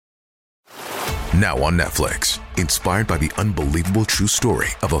Now on Netflix, inspired by the unbelievable true story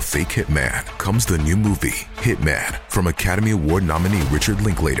of a fake hitman, comes the new movie, Hitman, from Academy Award nominee Richard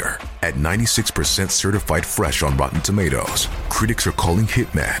Linklater. At 96% certified fresh on Rotten Tomatoes, critics are calling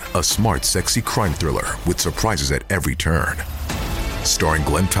Hitman a smart, sexy crime thriller with surprises at every turn. Starring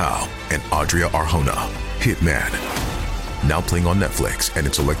Glenn Powell and Adria Arjona, Hitman. Now playing on Netflix and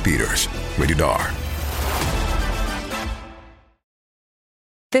in select theaters. Rated R.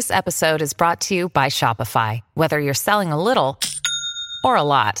 This episode is brought to you by Shopify. Whether you're selling a little or a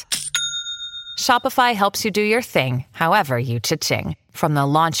lot, Shopify helps you do your thing, however you cha-ching. From the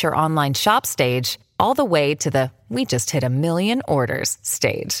launch your online shop stage, all the way to the we just hit 1 million orders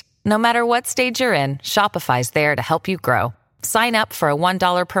stage. No matter what stage you're in, Shopify's there to help you grow. Sign up for a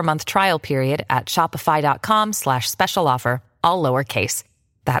 $1 per month trial period at shopify.com/special offer, all lowercase.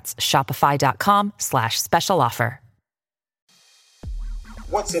 That's shopify.com/special offer.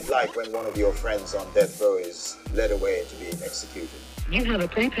 What's it like when one of your friends on death row is led away to being executed? You have a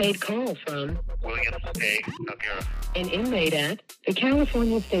prepaid call from William A. Aguirre, an inmate at the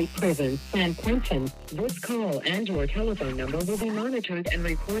California State Prison, San Quentin. This call and your telephone number will be monitored and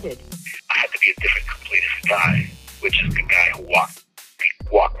recorded. I had to be a different completely guy, which is the guy who walked the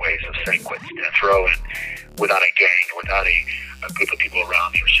walkways of San Quentin death row, and without a gang, without a group of people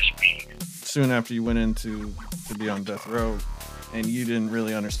around me, it was just me. Soon after you went into to be on death row, and you didn't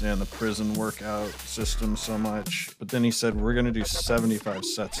really understand the prison workout system so much. But then he said, we're going to do 75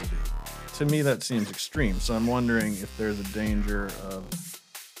 sets a day. To me, that seems extreme. So I'm wondering if there's a danger of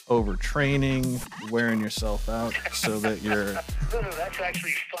overtraining, wearing yourself out so that you're... No, that's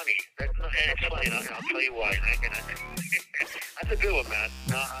actually funny. It's funny, and I'll tell you why. That's a good one, man.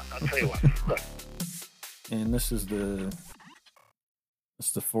 No, I'll tell you why. Look. And this is the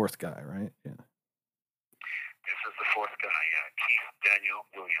fourth guy, right? Yeah. This is the fourth guy, Keith Daniel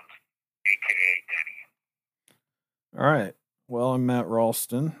Williams, a.k.a. Danny. All right. Well, I'm Matt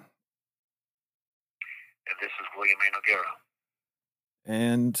Ralston. And this is William A. Noguera.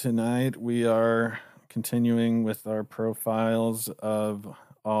 And tonight we are continuing with our profiles of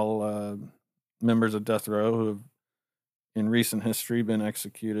all members of death row who have, in recent history, been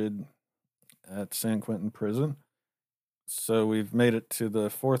executed at San Quentin Prison. So we've made it to the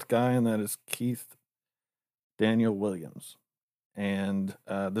fourth guy, and that is Keith Daniel Williams. And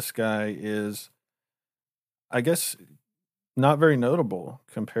this guy is, I guess, not very notable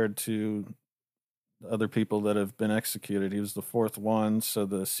compared to other people that have been executed. He was the fourth one, so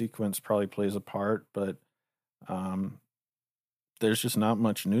the sequence probably plays a part, but there's just not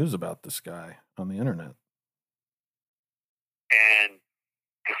much news about this guy on the internet. And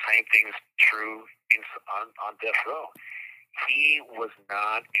the same thing is true on death row. He was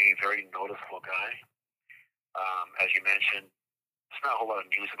not a very noticeable guy. As you mentioned, there's not a whole lot of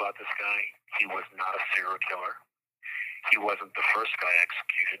news about this guy. He was not a serial killer. He wasn't the first guy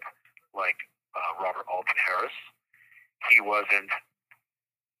executed, like Robert Alton Harris. He wasn't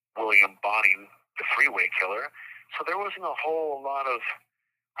William Bonning, the freeway killer. So there wasn't a whole lot of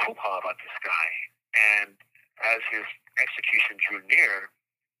hoo-ha about this guy. And as his execution drew near,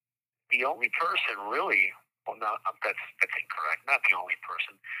 the only person really, well, no, that's incorrect, not the only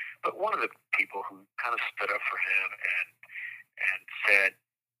person, but one of the people who kind of stood up for him and said,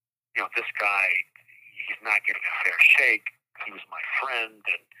 you know, this guy, he's not getting a fair shake. He was my friend,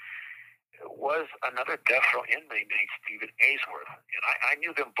 and was another death row inmate named Stephen Ainsworth. And I knew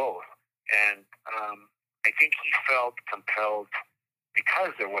them both. And I think he felt compelled,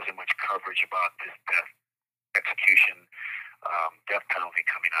 because there wasn't much coverage about this execution, death penalty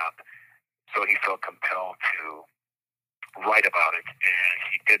coming up. So he felt compelled to write about it, and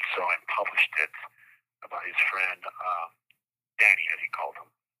he did so and published it about his friend, Danny, as he called him.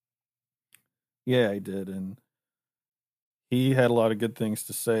 Yeah, he did. And he had a lot of good things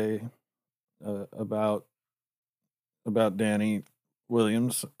to say about Danny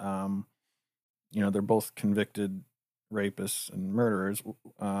Williams. They're both convicted rapists and murderers,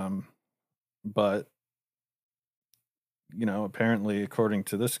 but apparently, according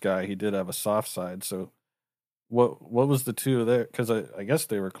to this guy, he did have a soft side. So what was the two there? Because I guess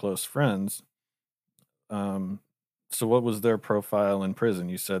they were close friends. So what was their profile in prison?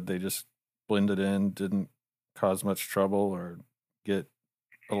 You said they just blended in, didn't cause much trouble or get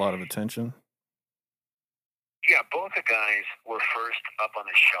a lot of attention? Yeah, both the guys were first up on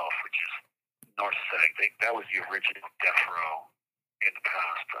the shelf, which is North Seg. That was the original death row in the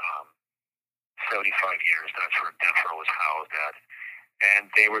past 75 years. That's where death row was housed at. And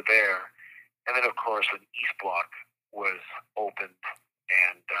they were there. And then, of course, when East Block was opened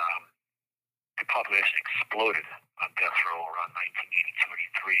and the population exploded on death row around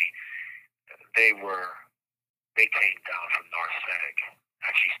 1982-83, they came down from North Sag.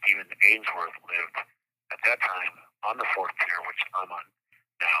 Actually, Stephen Ainsworth lived at that time on the fourth pier, which I'm on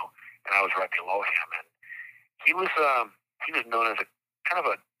now, and I was right below him. And he was known as a kind of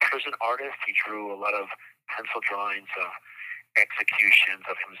a prison artist. He drew a lot of pencil drawings of executions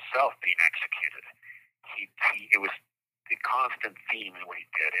of himself being executed. It was the constant theme in what he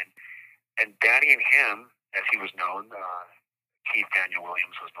did. And Danny and him, as he was known, Keith Daniel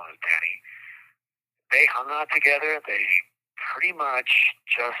Williams was known as Danny. They hung out together. They pretty much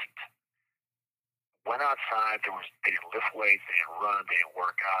just went outside. They didn't lift weights. They didn't run. They didn't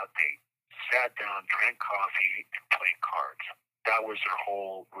work out. They sat down, drank coffee, and played cards. That was their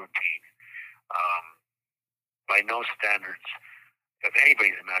whole routine. By no standards of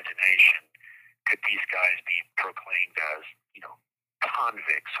anybody's imagination could these guys be proclaimed as,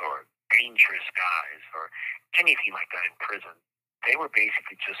 convicts or dangerous guys or anything like that in prison. They were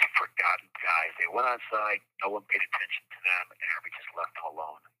basically just forgotten guys. They went outside, no one paid attention to them, and everybody just left them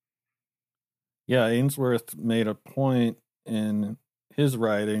alone. Yeah, Ainsworth made a point in his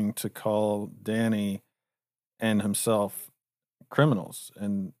writing to call Danny and himself criminals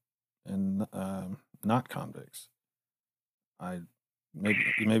and not convicts.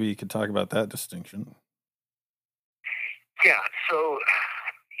 Maybe you could talk about that distinction. Yeah, so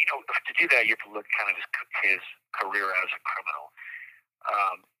to do that, you have to look kind of his career as a criminal.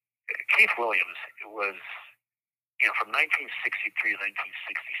 Keith Williams was, from 1963 to 1966,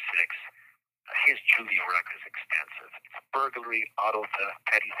 his juvenile record is extensive. It's burglary, auto theft,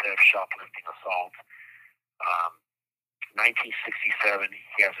 petty theft, shoplifting, assault. 1967,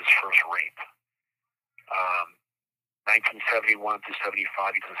 he has his first rape. 1971 to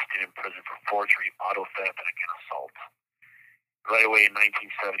 75, he does a stint in prison for forgery, auto theft, and again assault. Right away in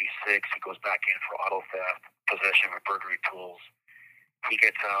 1976, he goes back in for auto theft, possession of burglary tools. He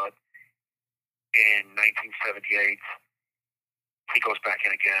gets out in 1978. He goes back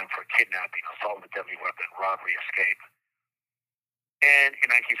in again for kidnapping, assault with a deadly weapon, robbery, escape. And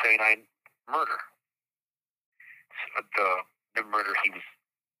in 1979, murder. The murder he was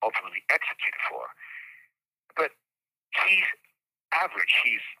ultimately executed for. But he's average.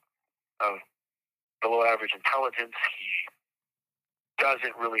 He's of below average intelligence. He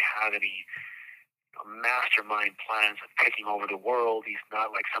doesn't really have any mastermind plans of taking over the world. He's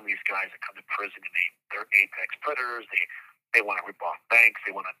not like some of these guys that come to prison and they're apex predators. They want to rip off banks.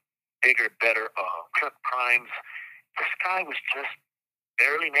 They want to bigger, better crimes. This guy was just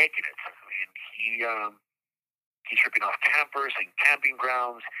barely making it. I mean, he's ripping off campers and camping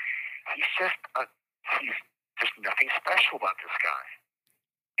grounds. He's just nothing special about this guy.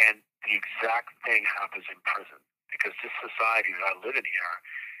 And the exact thing happens in prison because this society that I live in here,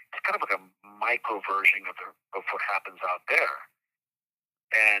 it's kind of like a micro version of what happens out there.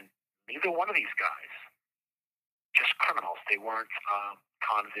 And neither one of these guys, just criminals. They weren't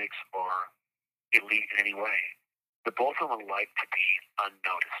convicts or elite in any way. But both of them liked to be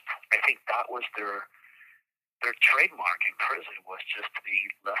unnoticed. I think that was their trademark in prison, was just to be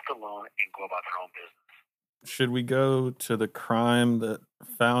left alone and go about their own business. Should we go to the crime that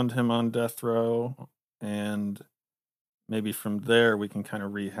found him on death row, and maybe from there we can kind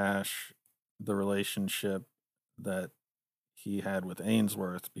of rehash the relationship that he had with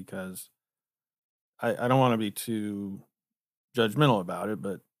Ainsworth, because I don't want to be too judgmental about it,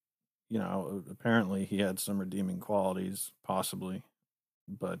 but apparently he had some redeeming qualities, possibly,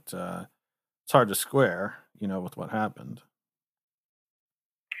 but it's hard to square, with what happened.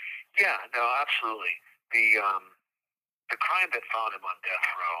 Yeah, no, absolutely. The crime that found him on death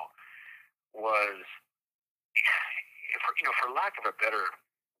row was, for lack of a better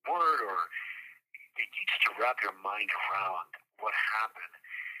word, or just to wrap your mind around what happened,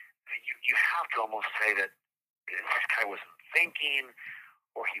 you have to almost say that this guy wasn't thinking,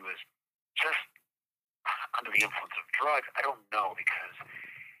 or he was just under the influence of drugs. I don't know, because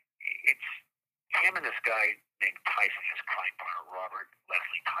it's him and this guy named Tyson, his crime partner, Robert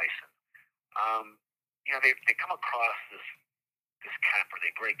Leslie Tyson. They come across this camper.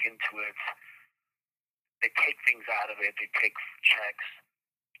 They break into it. They take things out of it. They take checks.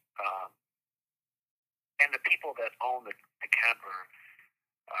 And the people that own the camper,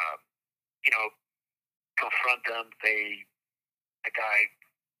 confront them. The guy,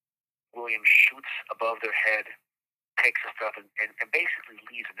 William, shoots above their head, takes the stuff, and basically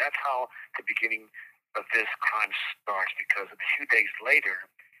leaves. And that's how the beginning of this crime starts, because a few days later,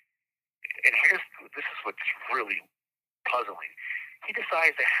 and this is what's really puzzling, he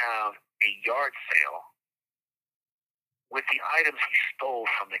decides to have a yard sale with the items he stole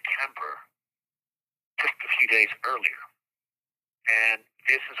from the camper just a few days earlier. And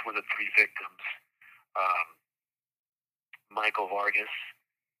this is where the three victims, Michael Vargas,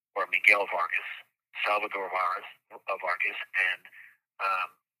 or Miguel Vargas, Salvador Vargas, and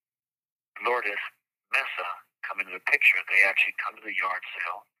Lourdes Meza come into the picture. They actually come to the yard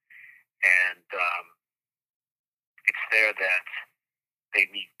sale, and it's there that they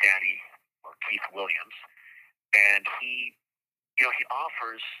meet Danny, or Keith Williams, and he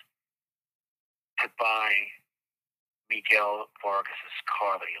offers to buy Miguel Vargas's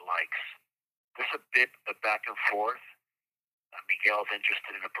car that he likes. There's a bit of back and forth. Miguel's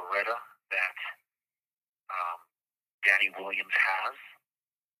interested in a Beretta that Danny Williams has,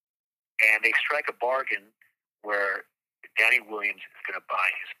 and they strike a bargain where Danny Williams is going to buy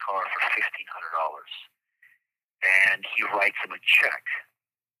his car for $1,500, and he writes him a check,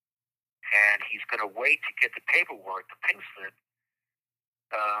 and he's going to wait to get the paperwork, the pink slip,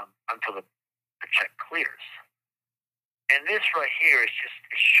 until the check clears. And this right here it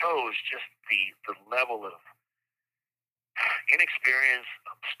shows just the level of inexperience,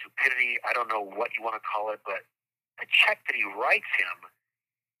 stupidity. I don't know what you want to call it, but the check that he writes him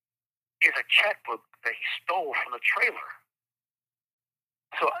is a checkbook that he stole from the trailer.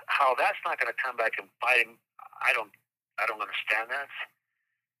 So how that's not going to come back and bite him, I don't understand that.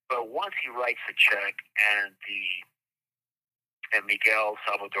 But once he writes the check and Miguel,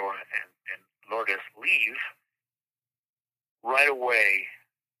 Salvador, and Lourdes leave, right away,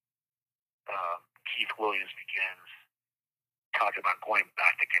 Keith Williams begins talking about going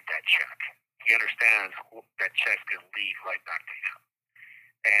back to get that check. He understands that check's going to lead right back to him.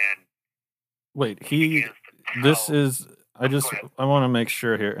 And wait, I want to make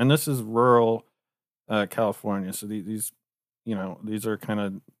sure here, and this is rural California. So these are kind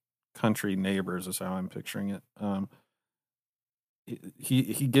of country neighbors, is how I'm picturing it.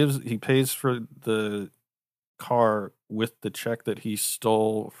 He pays for the car with the check that he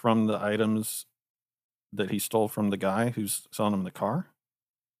stole from the items that he stole from the guy who's selling him the car?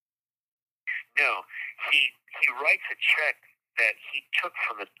 No, he writes a check that he took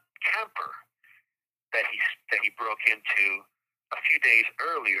from the camper that he broke into a few days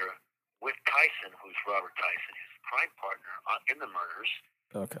earlier with Tyson, who's Robert Tyson, his crime partner in the murders.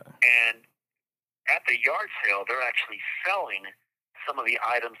 Okay. And at the yard sale, they're actually selling some of the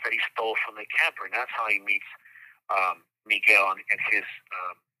items that he stole from the camper, and that's how he meets Miguel and his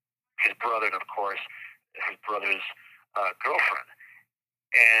brother, and of course his brother's girlfriend.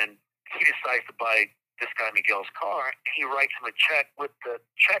 And he decides to buy this guy Miguel's car. And he writes him a check with the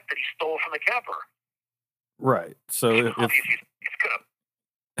check that he stole from the camper. Right. So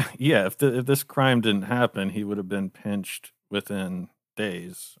if this crime didn't happen, he would have been pinched within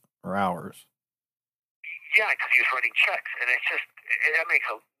days or hours. Yeah, because he was writing checks, and that makes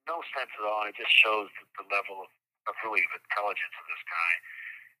no sense at all. And it just shows the level of really of intelligence of this guy.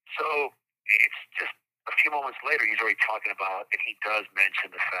 So it's just a few moments later, he's already talking about, and he does mention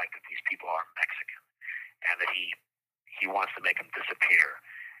the fact that these people are Mexican, and that he wants to make them disappear,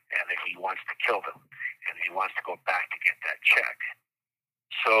 and that he wants to kill them, and he wants to go back to get that check.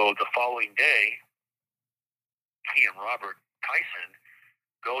 So the following day, he and Robert Tyson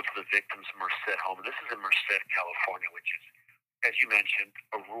go to the victim's Merced home. This is in Merced, California, which is, as you mentioned,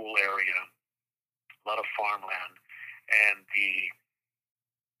 a rural area, a lot of farmland, and the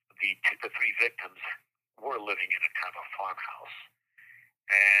three victims were living in a kind of a farmhouse.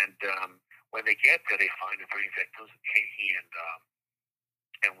 And when they get there, they find the three victims, he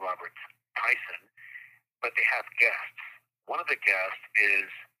and Robert Tyson, but they have guests. One of the guests is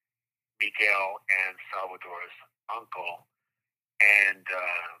Miguel and Salvador's uncle, and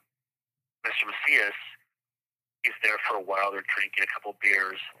Mr. Macias is there for a while. They're drinking a couple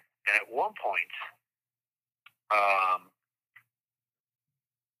beers, and at one point,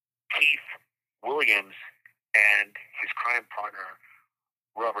 Keith Williams and his crime partner,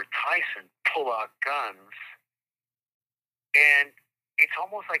 Robert Tyson, pull out guns, and it's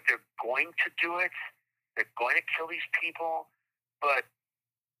almost like they're going to do it. They're going to kill these people, but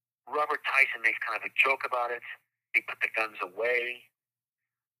Robert Tyson makes kind of a joke about it. They put the guns away.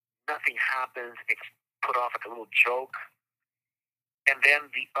 Nothing happens. It's put off like a little joke. And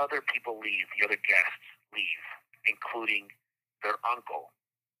then the other people leave. The other guests leave, including their uncle.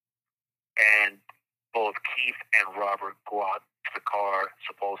 And both Keith and Robert go out to the car,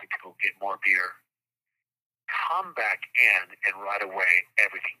 supposedly to go get more beer. Come back in, and right away,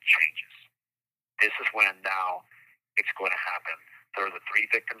 everything changes. This is when now it's going to happen. There are the three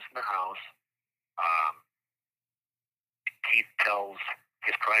victims in the house. Keith tells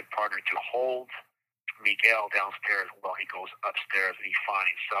his crime partner to hold Miguel downstairs while he goes upstairs, and he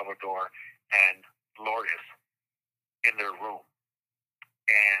finds Salvador and Lourdes in their room.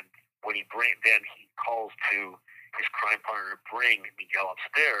 And when he calls to his crime partner to bring Miguel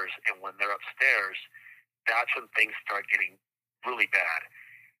upstairs, and when they're upstairs, that's when things start getting really bad.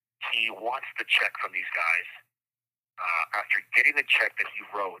 He wants the check from these guys. After getting the check that he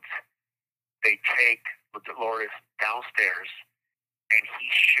wrote, they take Lourdes downstairs, and he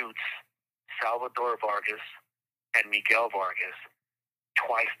shoots Salvador Vargas and Miguel Vargas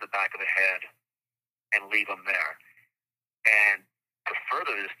twice in the back of the head and leave them there. And to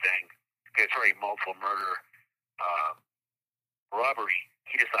further this thing, because it's already multiple murder, robbery,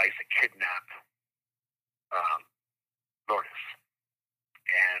 he decides to kidnap Lourdes.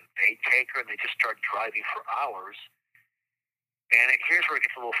 And they take her and they just start driving for hours. And here's where it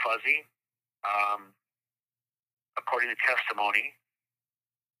gets a little fuzzy. According to testimony,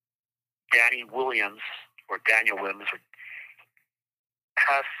 Daniel Williams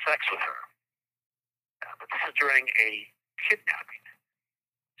has sex with her. But this is during a kidnapping.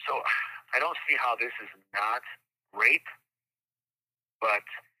 So I don't see how this is not rape, but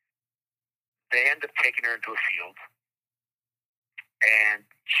they end up taking her into a field, and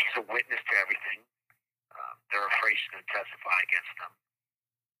she's a witness to everything. They're afraid she's going to testify against them.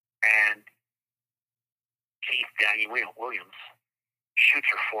 And Daniel Williams shoots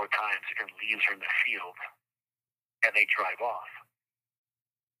her 4 times and leaves her in the field, and they drive off.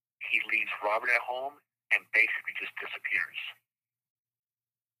 He leaves Robert at home and basically just disappears.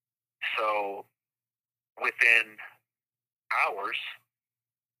 So within hours,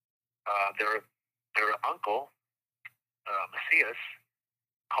 their uncle, Macias,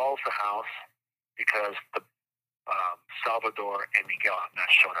 calls the house because Salvador and Miguel have not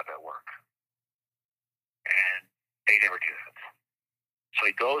shown up at work. And they never do that. So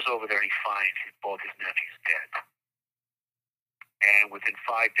he goes over there and he finds both his nephews dead. And within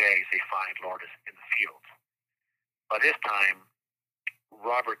 5 days, they find Lourdes in the field. By this time,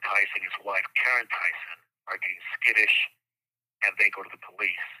 Robert Tyson and his wife, Karen Tyson, are getting skittish, and they go to the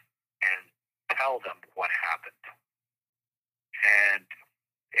police and tell them what happened. And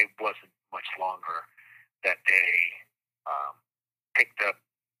it wasn't much longer that they picked up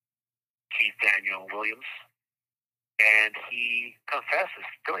Keith Daniel Williams, and he confesses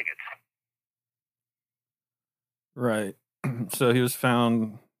to doing it. Right. So he was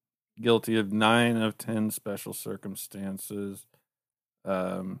found guilty of 9 of 10 special circumstances,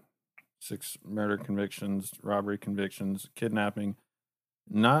 6 murder convictions, robbery convictions, kidnapping,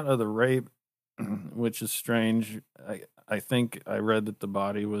 not of the rape, which is strange. I think I read that the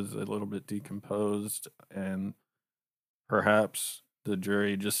body was a little bit decomposed, and perhaps the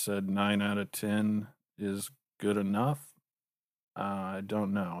jury just said 9 out of 10 is good enough. I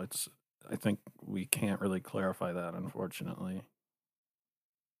don't know. I think we can't really clarify that, unfortunately.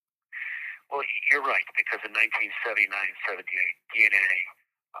 Well, you're right, because in 1979-78, DNA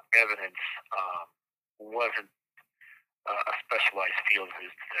evidence wasn't a specialized field as it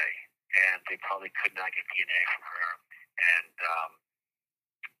is today, and they probably could not get DNA from her. And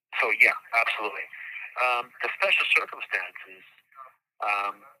so, yeah, absolutely. The special circumstances,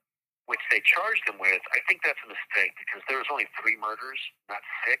 which they charged him with, I think that's a mistake, because there was only 3 murders, not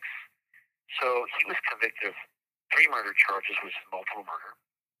 6. So he was convicted of 3 murder charges, which is multiple murder.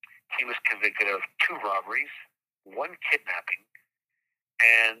 He was convicted of 2 robberies, 1 kidnapping,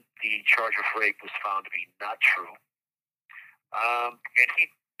 and the charge of rape was found to be not true. And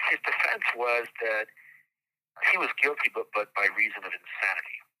his defense was that he was guilty, but by reason of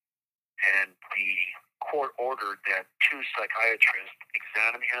insanity. And the court ordered that 2 psychiatrists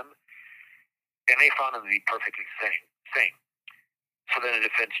examine him, and they found him to be perfectly sane. So then the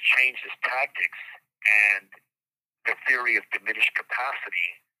defense changed its tactics, and the theory of diminished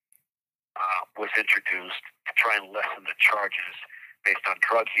capacity was introduced to try and lessen the charges based on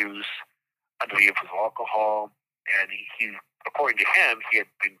drug use, under the influence of alcohol, and he, according to him, he had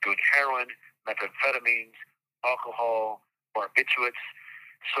been doing heroin, methamphetamines, alcohol, barbiturates.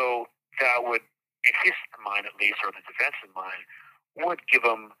 So that would, in his mind at least, or the defense's mind, would give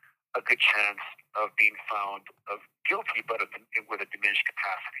him a good chance of being found guilty, but with a diminished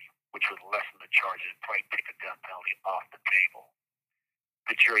capacity, which would lessen the charges and probably take the death penalty off the table.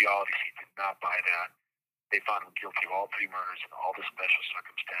 The jury obviously did not buy that. They found him guilty of all 3 murders and all the special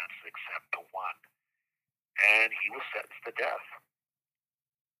circumstances except the 1. And he was sentenced to death.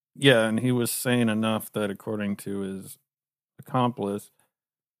 Yeah, and he was sane enough that, according to his accomplice,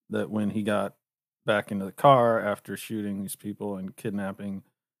 that when he got back into the car after shooting these people and kidnapping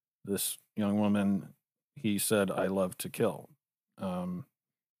this young woman, he said, "I love to kill."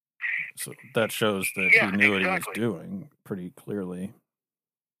 So that shows that he knew what he was doing pretty clearly.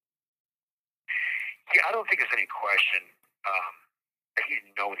 Yeah, I don't think there's any question that he's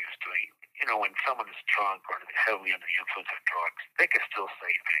know what he was doing. You know, when someone is drunk or heavily under the influence of drugs, they can still say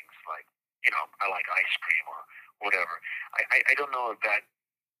things like, you know, I like ice cream or whatever. I don't know if that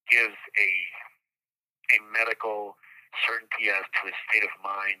gives a medical certainty as to his state of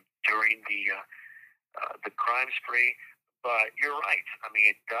mind during the crime spree, but you're right. I mean,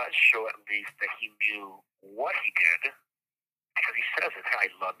 it does show at least that he knew what he did, because he says it, I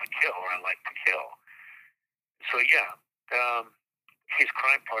love to kill, or I like to kill. So yeah, his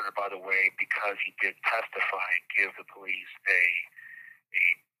crime partner, by the way, because he did testify and give the police a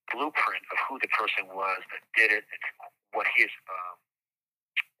blueprint of who the person was that did it, and what his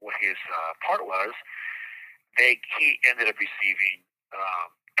part was, he ended up receiving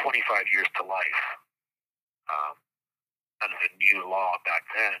 25 years to life under the new law back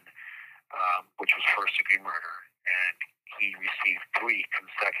then, which was first-degree murder, and he received 3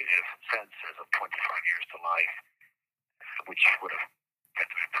 consecutive sentences of 25 years to life, which would have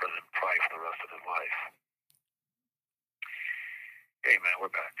kept him in prison probably for the rest of his life. Hey, man,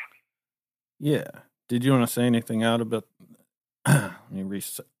 we're back. Yeah. Did you want to say anything out about?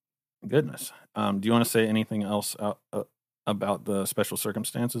 Goodness. Do you want to say anything else about the special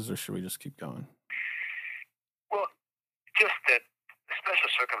circumstances, or should we just keep going? Well, just that the special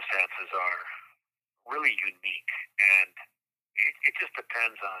circumstances are really unique, and it just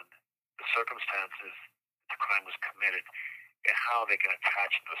depends on the circumstances the crime was committed and how they can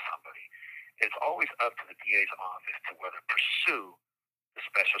attach it to somebody. It's always up to the DA's office to whether pursue the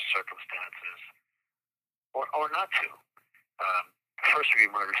special circumstances or not to. First-degree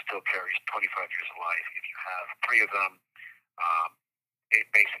murder still carries 25 years of life. If you have 3 of them, it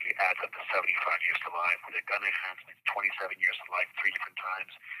basically adds up to 75 years to life. With a gun enhancement, 27 years to life, 3 different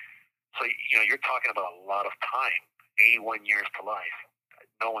times. So, you know, you're talking about a lot of time, 81 years to life.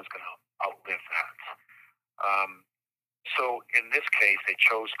 No one's going to outlive that. So in this case, they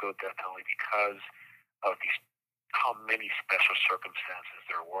chose to go death penalty because of how many special circumstances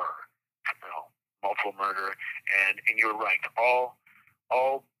there were. You know, multiple murder, and you're right. All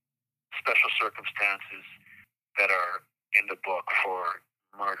special circumstances that are in the book for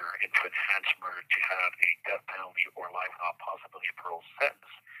murder and to enhance murder to have a death penalty or life without possibility of parole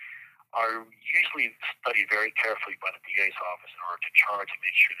sentence are usually studied very carefully by the DA's office in order to charge and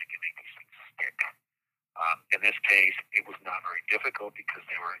make sure they can make these things stick. In this case, it was not very difficult because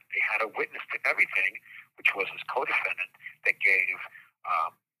they had a witness to everything, which was his co-defendant, that gave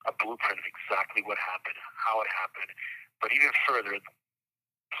a blueprint of exactly what happened, how it happened, but even further,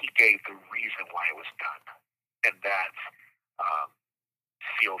 he gave the reason why it was done, and that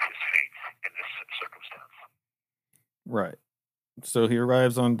sealed his fate in this circumstance. Right. So he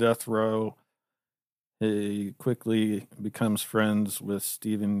arrives on death row. He quickly becomes friends with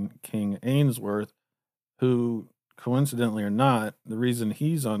Stephen King Ainsworth, who, coincidentally or not, the reason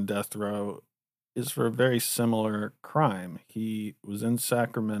he's on death row is for a very similar crime. He was in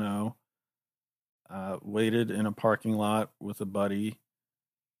Sacramento, waited in a parking lot with a buddy,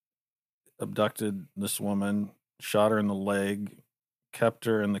 abducted this woman, shot her in the leg, kept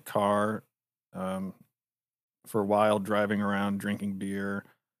her in the car for a while, driving around, drinking beer,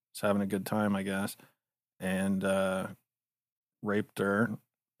 just having a good time, I guess, and raped her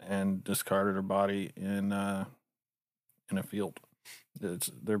and discarded her body in a field.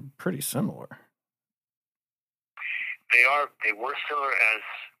 They're pretty similar. They were similar, as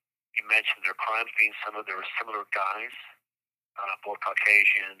you mentioned, their crimes being similar. They were similar guys, both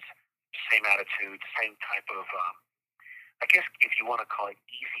Caucasians, same attitude, same type of, I guess if you want to call it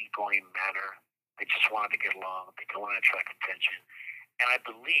easygoing manner. They just wanted to get along. They didn't want to attract attention. And I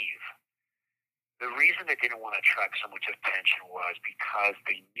believe the reason they didn't want to attract so much attention was because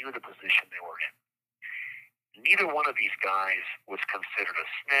they knew the position they were in. Neither one of these guys was considered a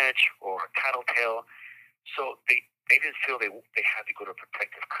snitch or a tattletale, so they didn't feel they had to go to a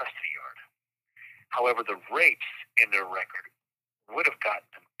protective custody yard. However, the rapes in their record would have gotten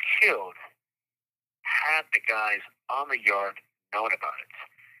them killed had the guys on the yard known about it.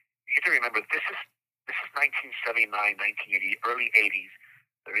 You have to remember, this is 1979, 1980, early 80s.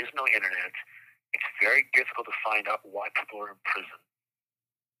 There is no internet. It's very difficult to find out why people are in prison.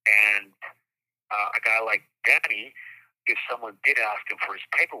 And a guy like Danny, if someone did ask him for his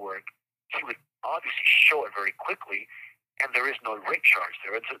paperwork, he would obviously show it very quickly, and there is no rape charge.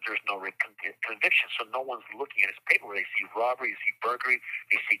 There's no rape conviction, so no one's looking at his paperwork. They see robbery, they see burglary,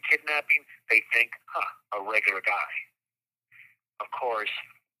 they see kidnapping. They think, a regular guy. Of course,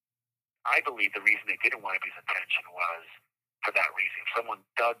 I believe the reason they didn't want his attention was for that reason. If someone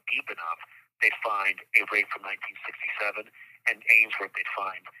dug deep enough, they'd find a rape from 1967, and Ainsworth, they'd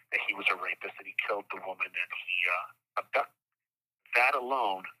find that he was a rapist and he killed the woman that he abducted. that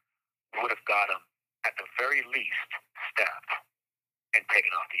alone would have got him, at the very least, stabbed and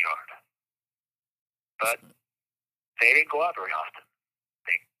taken off the yard. But they didn't go out very often.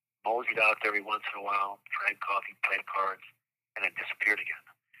 They moseyed out every once in a while, drank coffee, played cards, and then disappeared again.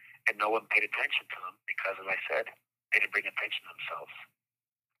 And no one paid attention to them because, as I said, they didn't bring attention to themselves.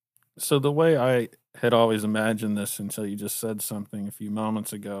 So the way I had always imagined this until you just said something a few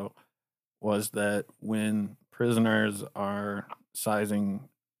moments ago was that when prisoners are sizing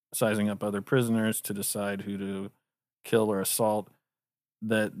up other prisoners to decide who to kill or assault,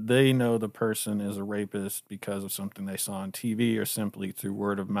 that they know the person is a rapist because of something they saw on TV or simply through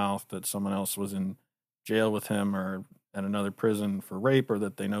word of mouth that someone else was in jail with him or at another prison for rape, or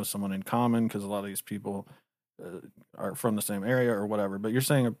that they know someone in common because a lot of these people are from the same area or whatever. But you're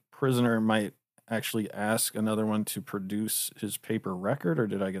saying a prisoner might actually ask another one to produce his paper record, or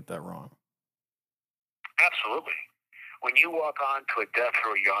did I get that wrong? Absolutely. When you walk onto a death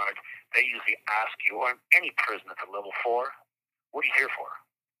row yard, they usually ask you, or any prison at the level 4, what are you here for?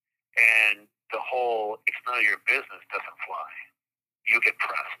 And the whole "it's none of your business" doesn't fly. You get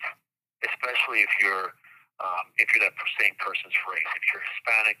pressed, especially if you're that same person's race. If you're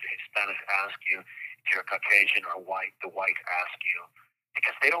Hispanic, the Hispanics ask you. If you're Caucasian or white, the whites ask you,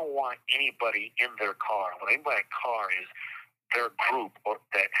 because they don't want anybody in their car. What I mean by a car is their group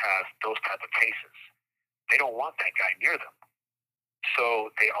that has those type of cases. They don't want that guy near them. So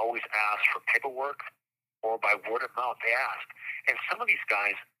they always ask for paperwork, or by word of mouth they ask. And some of these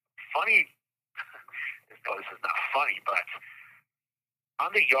guys, funny, this is not funny, but on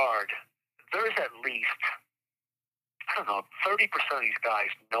the yard, there's at least, 30% of these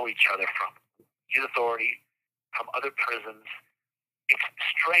guys know each other from youth authority, from other prisons. It's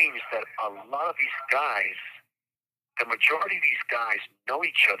strange that a lot of these guys, the majority of these guys know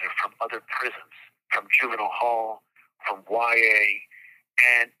each other from other prisons, from juvenile hall, from YA,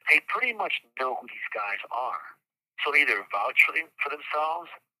 and they pretty much know who these guys are. So they either vouch for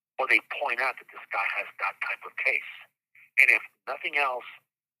themselves, or they point out that this guy has that type of case. And if nothing else,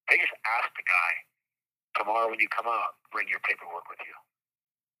 they just ask the guy, tomorrow when you come out, bring your paperwork with you.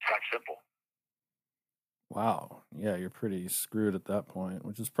 It's that simple. Wow. Yeah, you're pretty screwed at that point,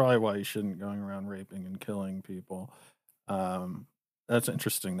 which is probably why you shouldn't going around raping and killing people. That's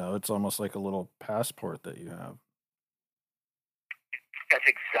interesting, though. It's almost like a little passport that you have. That's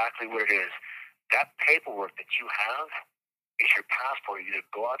exactly what it is. That paperwork that you have is your passport. You either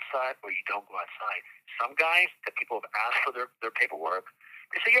go outside or you don't go outside. Some guys that people have asked for their paperwork,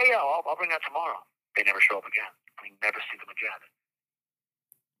 they say, yeah, I'll bring that tomorrow. They never show up again. We never see them again.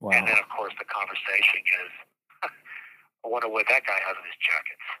 Wow. And then, of course, the conversation is, I wonder what that guy has in his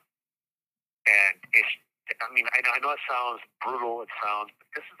jackets. And I know it sounds brutal. But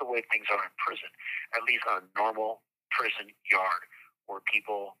this is the way things are in prison, at least on a normal prison yard, where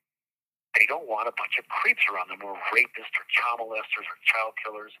people, they don't want a bunch of creeps around them, or rapists or child molesters or child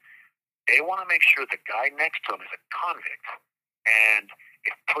killers. They want to make sure the guy next to him is a convict. And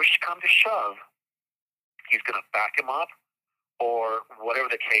if push comes to shove, he's going to back him up, or whatever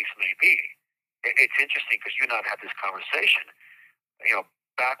the case may be. It's interesting because you and I have had this conversation.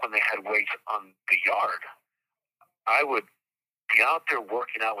 Back when they had weights on the yard, I would be out there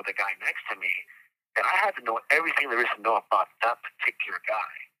working out with a guy next to me, and I had to know everything there is to know about that particular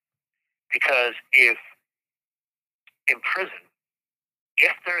guy. Because if in prison,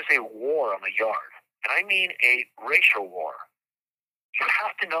 if there's a war on the yard, and I mean a racial war, you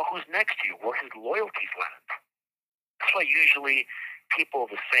have to know who's next to you, where his loyalties land. That's why usually people of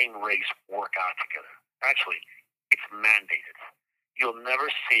the same race work out together. Actually, it's mandated. You'll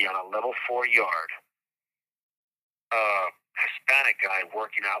never see on a level 4 yard a Hispanic guy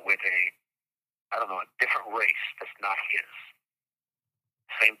working out with a different race that's not his.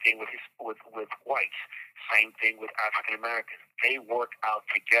 Same thing with whites. Same thing with African Americans. They work out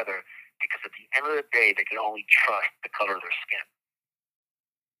together because at the end of the day, they can only trust the color of their skin.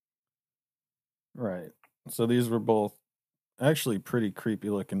 Right. So these were both actually pretty creepy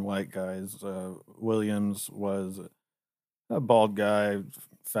looking white guys. Williams was a bald guy,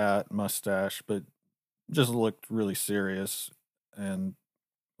 fat, mustache, but just looked really serious and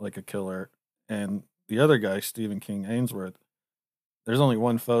like a killer. And the other guy, Stephen King Ainsworth, there's only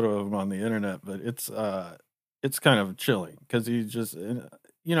one photo of him on the internet, but it's kind of chilling because he just,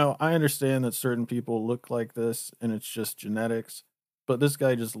 I understand that certain people look like this and it's just genetics, but this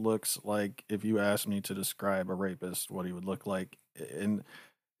guy just looks like, if you asked me to describe a rapist, what he would look like. And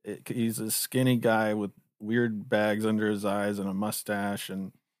he's a skinny guy with weird bags under his eyes and a mustache.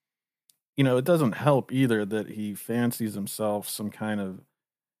 And, it doesn't help either that he fancies himself some kind of,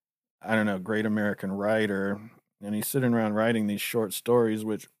 I don't know, great American writer and he's sitting around writing these short stories,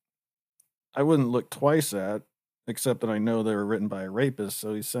 which I wouldn't look twice at, except that I know they were written by a rapist.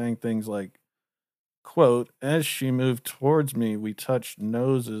 So he's saying things like, quote, "As she moved towards me, we touched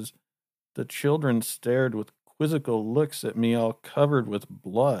noses. The children stared with quizzical looks at me, all covered with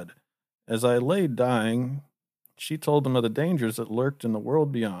blood. As I lay dying, she told them of the dangers that lurked in the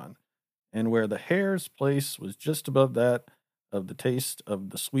world beyond, and where the hare's place was just above that of the taste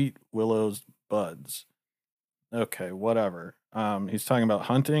of the sweet willow's buds." Okay, whatever. He's talking about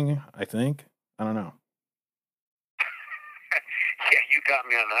hunting, I think. I don't know. Yeah, you got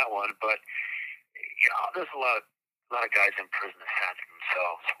me on that one. But there's a lot of guys in prison that fancy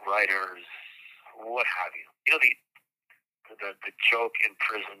themselves writers, what have you. The joke in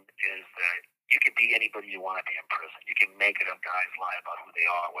prison is that you can be anybody you want to be in prison. You can make it up guys lie about who they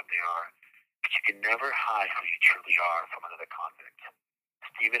are, what they are, but you can never hide who you truly are from another convict.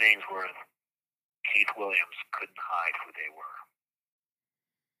 Stephen Ainsworth, Keith Williams couldn't hide who they were.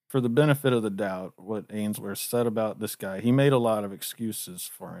 For the benefit of the doubt, what Ainsworth said about this guy, he made a lot of excuses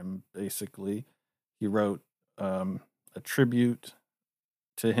for him, basically. He wrote a tribute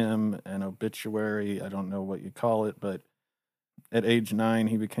to him, an obituary, I don't know what you call it, but at age 9,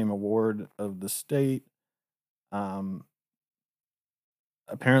 he became a ward of the state.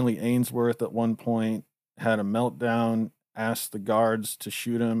 Apparently, Ainsworth at one point had a meltdown, asked the guards to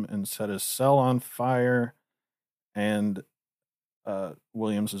shoot him, and set his cell on fire. And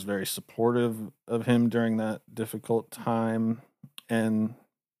Williams was very supportive of him during that difficult time. And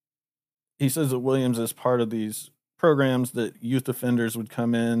he says that Williams is part of these programs that youth offenders would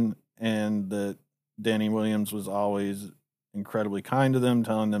come in, and that Danny Williams was always incredibly kind to them,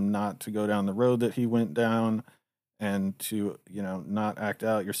 telling them not to go down the road that he went down, and to, not act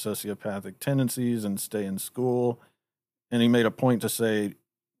out your sociopathic tendencies and stay in school. And he made a point to say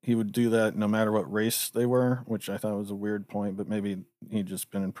he would do that no matter what race they were, which I thought was a weird point, but maybe he'd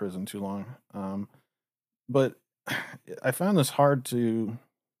just been in prison too long. But I found this hard to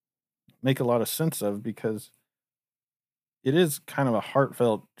make a lot of sense of, because it is kind of a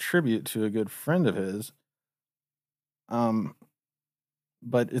heartfelt tribute to a good friend of his.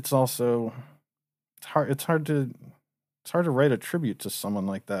 But it's also it's hard to write a tribute to someone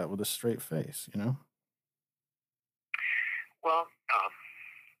like that with a straight face, Well,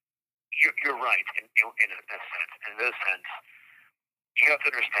 you're right in a sense. In this sense, you have to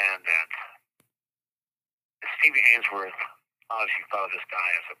understand that Stevie Ainsworth obviously thought of this guy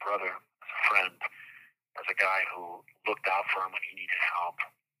as a brother, as a friend, as a guy who looked out for him when he needed help.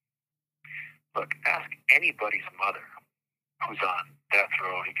 Look, ask anybody's mother who's on death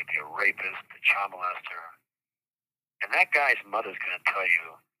row. He could be a rapist, a child molester. And that guy's mother's going to tell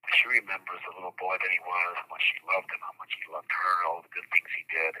you that she remembers the little boy that he was, how much she loved him, how much he loved her, all the good things he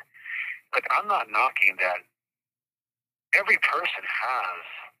did. Look, I'm not knocking that. Every person has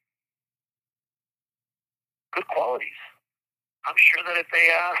good qualities. I'm sure that if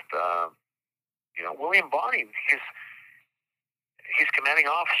they asked, William Bonney, his commanding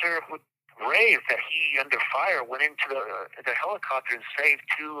officer, would rave that he, under fire, went into the helicopter and saved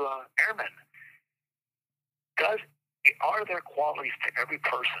 2 airmen. Are there qualities to every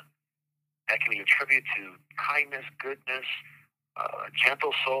person that can be attributed to kindness, goodness,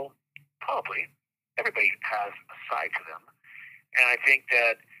 gentle soul? Probably. Everybody has a side to them. And I think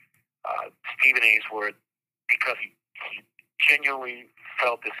that Stephen Ainsworth, because he genuinely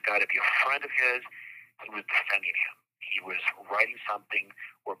felt this guy to be a friend of his, he was defending him. He was writing something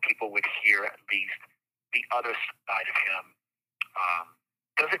where people would hear at least the other side of him.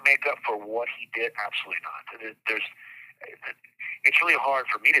 Does it make up for what he did? Absolutely not. It's really hard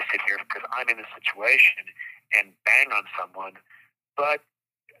for me to sit here because I'm in a situation and bang on someone. But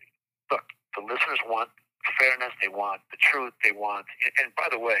look, the listeners want fairness. They want the truth. They want, and by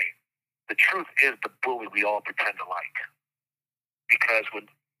the way, the truth is the bully we all pretend to like. Because when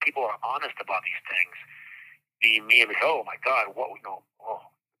people are honest about these things, the immediately, oh my God, why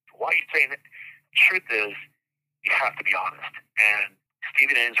are you saying that? The truth is, you have to be honest. And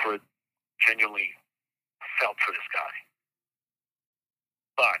Stephen Ainsworth genuinely felt for this guy.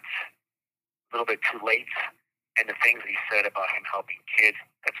 But a little bit too late, and the things that he said about him helping kids,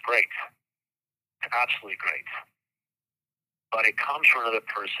 that's great. It's absolutely great. But it comes from another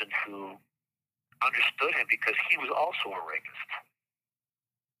person who understood him because he was also a rapist.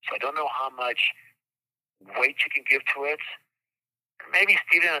 So I don't know how much weight you can give to it. Maybe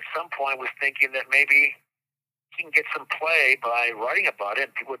Stephen at some point was thinking that maybe he can get some play by writing about it,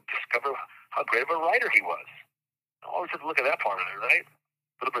 and people would discover how great of a writer he was. I always have to look at that part of it, right?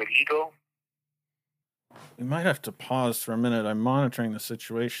 A little bit of ego. We might have to pause for a minute. I'm monitoring the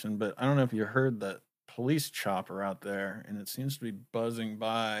situation, but I don't know if you heard that police chopper out there, and it seems to be buzzing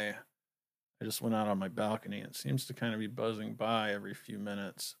by. I just went out on my balcony. It seems to kind of be buzzing by every few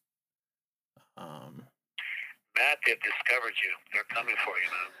minutes. Matt, they've discovered you. They're coming for you,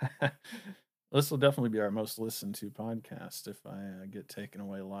 man. This will definitely be our most listened to podcast if I get taken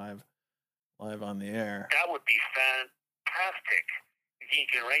away live on the air. That would be fantastic. You think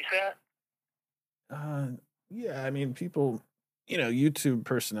you can arrange that? Yeah, I mean, people, YouTube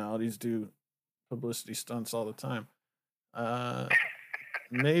personalities do publicity stunts all the time.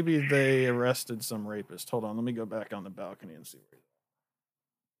 Maybe they arrested some rapist. Hold on, let me go back on the balcony and see where.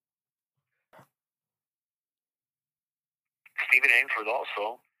 Stephen Ainsworth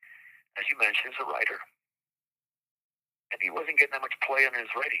also, as you mentioned, is a writer. And he wasn't getting that much play on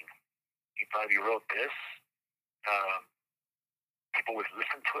his writing. He thought if he wrote this, people would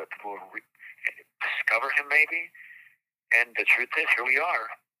listen to it, people would discover him maybe. And the truth is, here we are.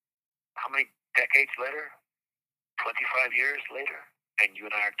 How many decades later? 25 years later? And you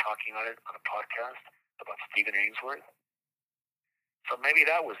and I are talking on it on a podcast about Stephen Ainsworth. So maybe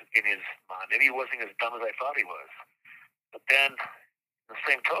that was in his mind. Maybe he wasn't as dumb as I thought he was. But then, the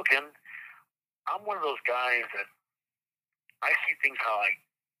same token, I'm one of those guys that I see things how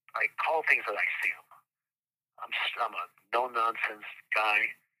I call things that I see them. I'm a no-nonsense guy,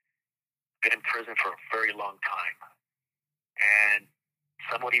 been in prison for a very long time. And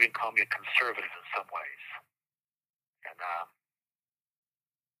some would even call me a conservative in some ways. And I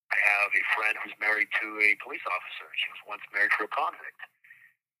have a friend who's married to a police officer. She was once married to a convict.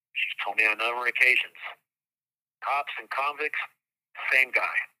 She's told me on a number of occasions, cops and convicts, same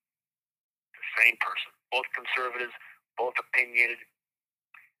guy, the same person, both conservatives, both opinionated,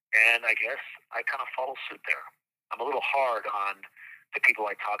 and I guess I kind of follow suit there. I'm a little hard on the people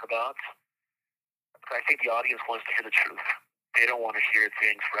I talk about, but I think the audience wants to hear the truth. They don't want to hear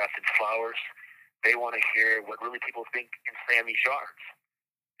things wrapped in flowers. They want to hear what really people think and say on these yards.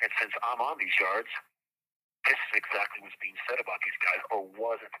 And since I'm on these yards, this is exactly what's being said about these guys, or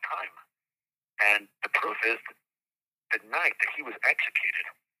was at the time. And the proof is the night that he was executed,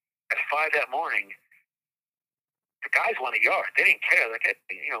 at 5 that morning, the guys won a yard. They didn't care. Like,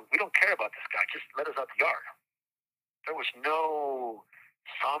 we don't care about this guy. Just let us out the yard. There was no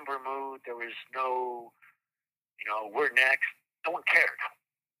somber mood. There was no, we're next. No one cared.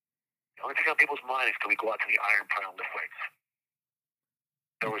 The only thing on people's mind is, can we go out to the iron pile and lift weights?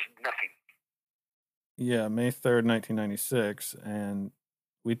 There was nothing. Yeah, May 3rd, 1996, and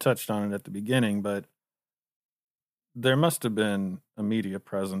we touched on it at the beginning, but there must have been a media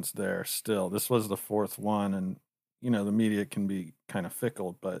presence there still. This was the fourth one, and, the media can be kind of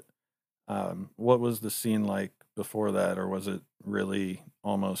fickle, but what was the scene like before that, or was it really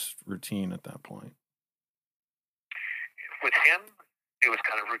almost routine at that point? With him, it was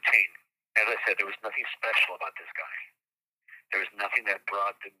kind of routine. As I said, there was nothing special about this guy. There was nothing that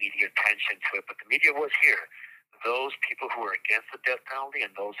brought the media attention to it, but the media was here. Those people who were against the death penalty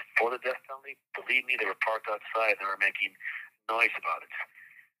and those for the death penalty, believe me, they were parked outside and they were making noise about it.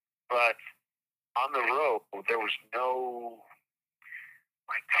 But on the road, there was no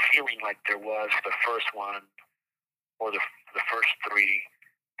feeling like there was the first one or the first three.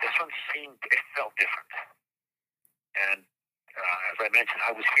 This one it felt different. And as I mentioned,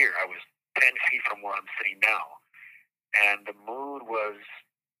 I was here. I was 10 feet from where I'm sitting now. And the mood was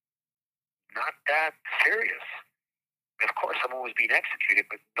not that serious. Of course, someone was being executed,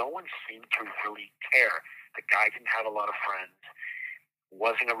 but no one seemed to really care. The guy didn't have a lot of friends,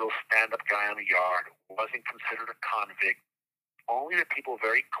 wasn't a real stand-up guy on the yard, wasn't considered a convict. Only the people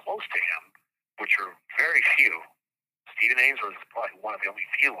very close to him, which are very few, Stephen Ainsworth was probably one of the only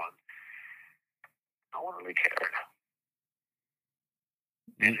few ones, no one really cared.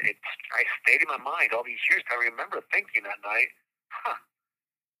 And I stayed in my mind all these years. I remember thinking that night,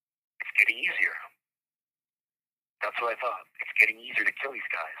 it's getting easier. That's what I thought. It's getting easier to kill these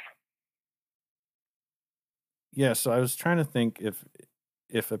guys. Yeah, so I was trying to think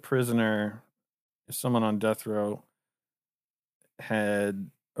if a prisoner, if someone on death row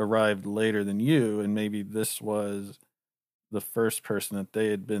had arrived later than you, and maybe this was the first person that they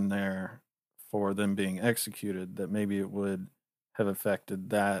had been there for them being executed, that maybe it would have affected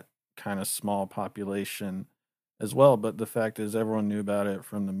that kind of small population as well. But the fact is, everyone knew about it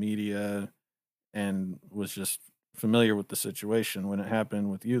from the media and was just familiar with the situation. When it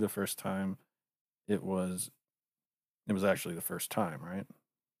happened with you the first time, it was actually the first time, right?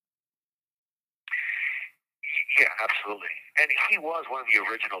 Yeah, absolutely. And he was one of the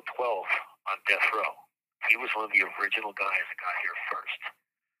original 12 on death row. He was one of the original guys that got here first.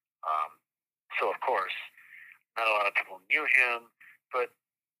 So, of course, not a lot of people knew him, but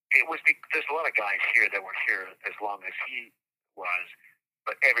there's a lot of guys here that were here as long as he was,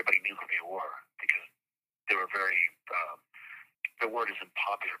 but everybody knew who they were because they were very, the word isn't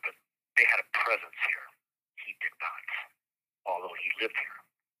popular, but they had a presence here. He did not, although he lived here.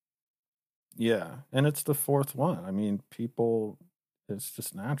 Yeah, and it's the fourth one. I mean, people, it's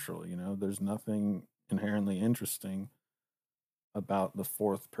just natural, there's nothing inherently interesting about the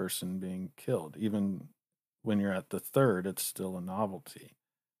fourth person being killed. Even when you're at the third, it's still a novelty.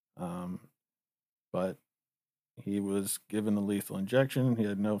 But he was given a lethal injection. He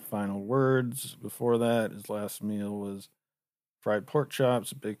had no final words before that. His last meal was fried pork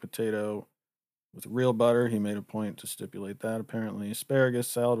chops, a baked potato with real butter. He made a point to stipulate that, apparently. Asparagus,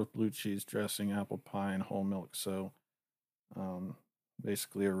 salad with blue cheese dressing, apple pie, and whole milk. So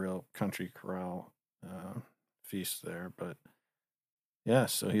basically a real country corral feast there. But yeah,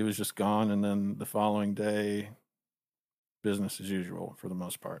 so he was just gone. And then the following day, business as usual for the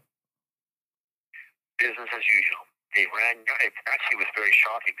most part. Business as usual. They ran. It actually was very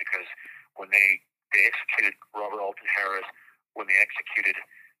shocking because when they executed Robert Alton Harris, when they executed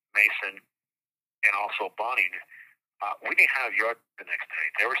Mason, and also Bonning, we didn't have yard the next day.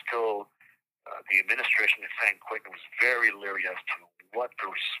 They were still, the administration at San Quentin was very leery as to what the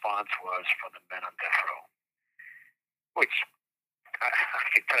response was from the men on death row, which I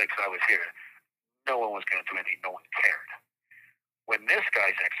can tell you because I was here, no one was going to do anything. No one cared. When this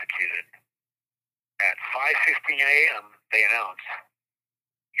guy's executed, at 5:15 a.m., they announced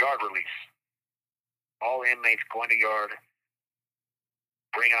yard release. All inmates going to yard,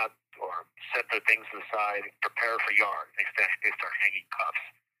 bring out or set their things to the side, prepare for yard. They start hanging cuffs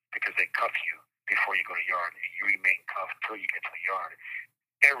because they cuff you before you go to yard, and you remain cuffed until you get to the yard.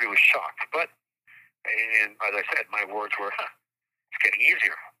 Everybody was shocked, but and as I said, my words were, "It's getting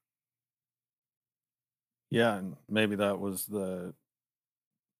easier." Yeah, and maybe that was the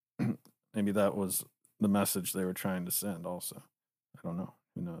message they were trying to send. Also, I don't know.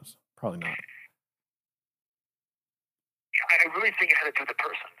 Who knows? Probably not. I really think it had to do with the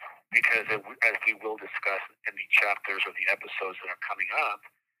person, because as we will discuss in the chapters or the episodes that are coming up,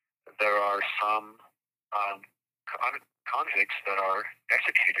 there are some convicts that are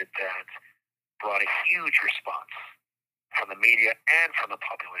executed that brought a huge response from the media and from the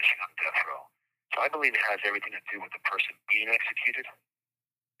population on death row. So I believe it has everything to do with the person being executed.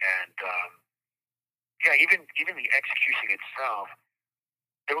 And even the execution itself,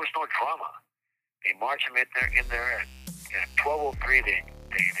 there was no drama. They march him in there at 12:03. They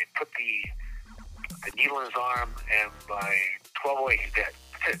put the needle in his arm, and by 12:08 he's dead.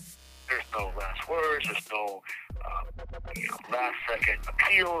 That's it. There's no last words. There's no last second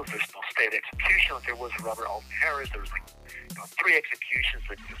appeals. There's no state execution like there was with Robert Alton Harris. There was 3 executions.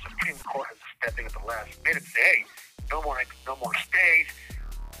 Like the Supreme Court has stepping at the last minute and say, "Hey, no more stays."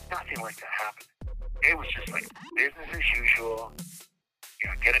 Nothing like that happened. It was just like business as usual.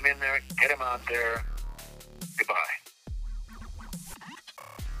 Get him in there, get him out there. Goodbye.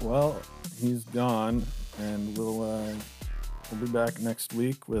 Well, he's gone, and we'll be back next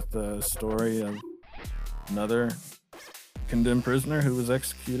week with a story of another condemned prisoner who was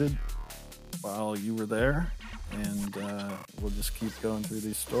executed while you were there, and we'll just keep going through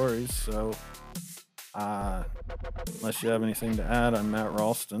these stories. So, unless you have anything to add, I'm Matt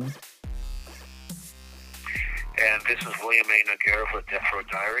Ralston. And this is William A. Noguera for Death Row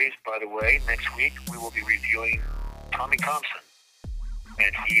Diaries. By the way, next week we will be reviewing Tommy Thompson,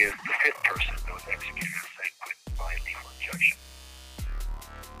 and he is the 5th person that was executed at San Quentin by lethal injection.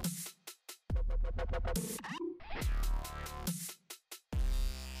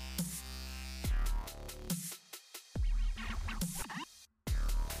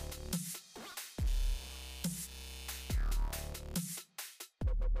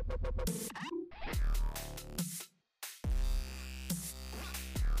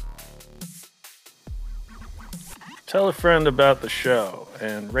 Tell a friend about the show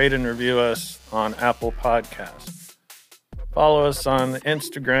and rate and review us on Apple Podcasts. Follow us on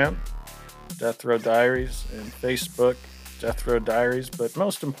Instagram, Death Row Diaries, and Facebook, Death Row Diaries. But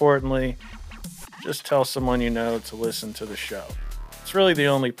most importantly, just tell someone you know to listen to the show. It's really the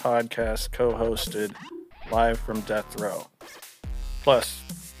only podcast co-hosted live from Death Row. Plus,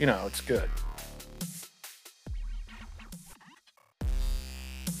 it's good.